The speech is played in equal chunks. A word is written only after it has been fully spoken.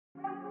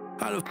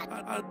How the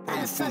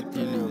fuck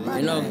you know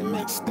my name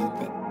make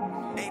stupid?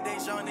 Ain't they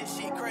showing this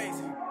shit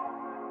crazy?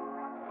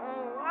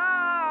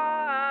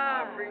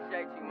 I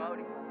appreciate you,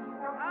 Modi.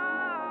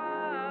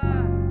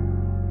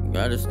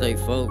 Gotta stay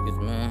focused,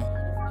 man.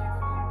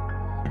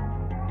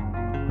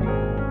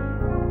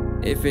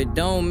 If it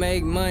don't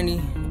make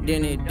money,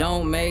 then it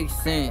don't make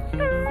sense. Who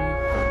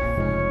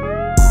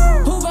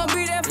gon'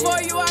 be there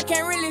for you? I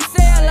can't really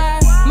say a lie.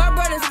 My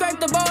brother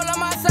scraped the ball on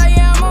my side,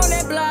 yeah, I'm on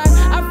that block.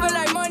 I feel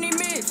like money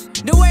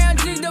missed, the way I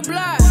jig the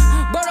block.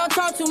 Bro, don't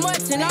talk too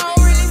much and I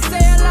don't really say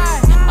a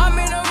lot. I'm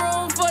in a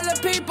room full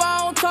of people, I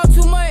don't talk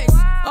too much.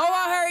 Oh,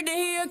 I heard that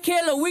he a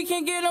killer, we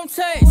can get him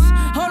touched.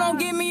 Hold on,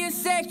 give me a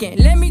second,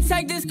 let me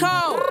take this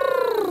call.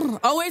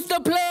 Oh, it's the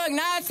plug,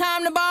 now it's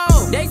time to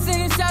ball. They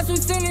sending shots, we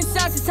sending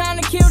shots, it's time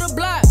to kill the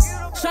block.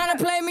 Tryna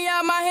play me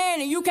out my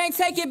hand and you can't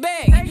take it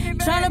back.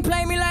 Tryna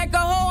play me like a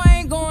hoe, I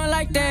ain't going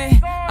like that.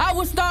 I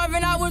was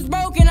starving, I was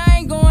broken, I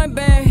ain't going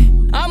back.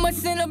 I'ma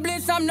send a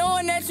blitz, I'm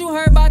knowing that you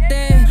heard about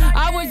that.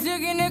 I was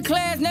jigging in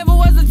class, never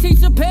was a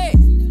teacher pet.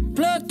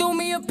 Plug threw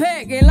me a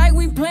pack, and like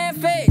we playing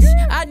fetch.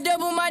 I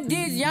double my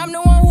digits, I'm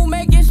the one who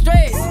make it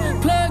stress.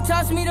 Plug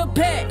toss me the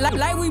pack,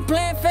 like we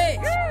playing fetch.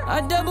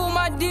 I double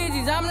my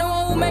digits, I'm the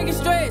one who make it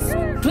stress.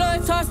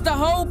 Plug toss the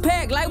whole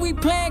pack, like we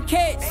playing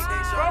catch.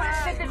 Bro, this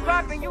shit is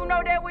dropping, you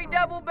know that we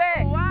double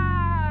back.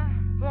 Wow,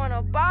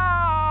 wanna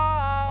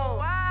ball.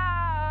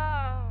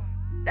 Wow,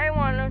 they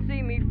wanna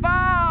see me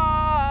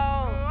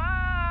fall.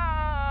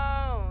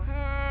 Wow.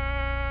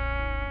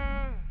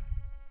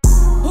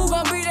 Who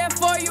gon' be there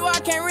for you? I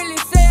can't really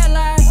say a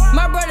lie.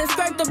 My brother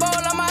scraped the ball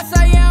on my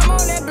side, yeah, I'm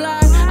on that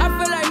block. I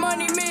feel like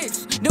money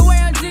missed, the way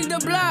I jig the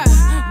block.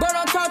 Bro,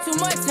 don't talk too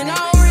much and I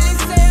don't really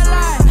say a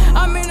lie.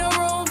 I'm in a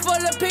room full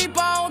of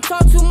people, I don't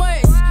talk too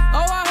much.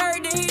 Oh, I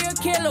heard that he a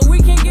killer, we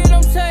can get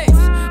him touched.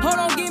 Hold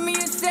on, give me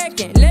a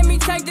second, let me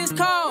take this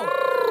call.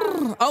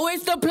 Oh,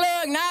 it's the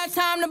plug, now it's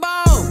time to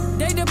ball.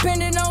 They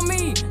depending on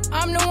me,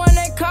 I'm the one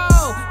that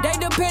call. They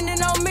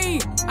depending on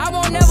me, I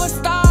won't never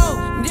stall.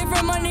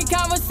 Different money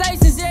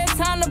conversations, yeah, it's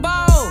time to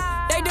ball.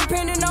 They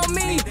depending on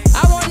me,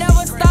 I won't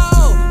never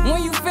stall.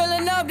 When you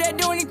feeling up, they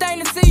do anything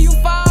to see you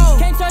fall.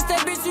 Can't trust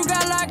that bitch you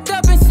got locked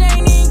up and she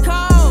ain't even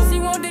called. She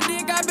want the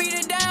dick, I beat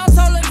it down,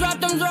 told her drop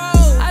them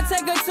draws. I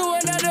take her to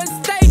another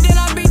state, then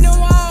I beat them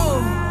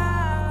walls.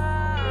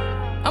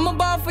 I'm a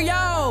ball for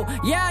y'all,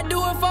 yeah, I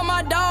do it for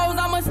my dogs,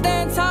 I'ma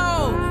stand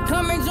tall.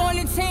 Come and join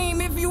the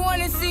team if you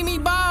wanna see me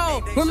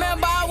ball.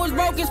 Remember I was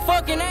broke as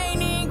fuck and I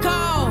ain't even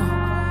call.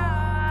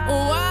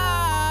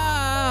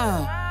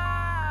 Wow,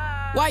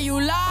 why you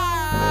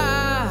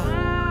lie?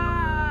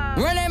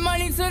 Run that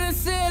money to the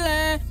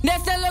ceiling.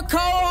 That's that little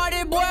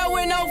cold-hearted boy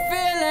with no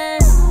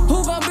feeling.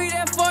 Who gon' be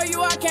there for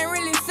you? I can't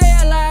really say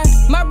a lie.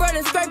 My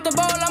brother scraped the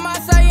ball on my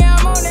side, yeah,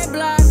 I'm on that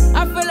block.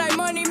 I feel like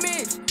money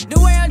missed, the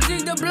way I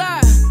jig the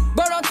block.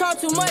 Bro, don't talk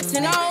too much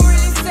and I don't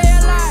really say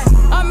a lie.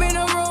 I'm in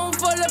a room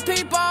full of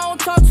people, I don't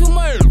talk too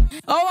much.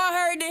 Oh, I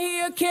heard that he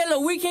a killer,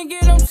 we can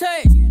get him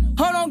touched.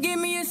 Hold on, give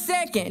me a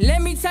second,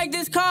 let me take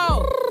this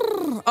call.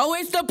 Oh,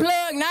 it's the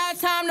plug, now it's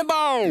time to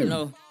ball. You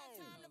know,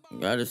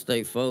 gotta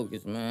stay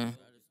focused, man.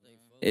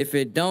 If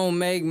it don't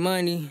make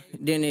money,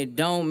 then it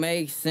don't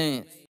make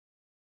sense.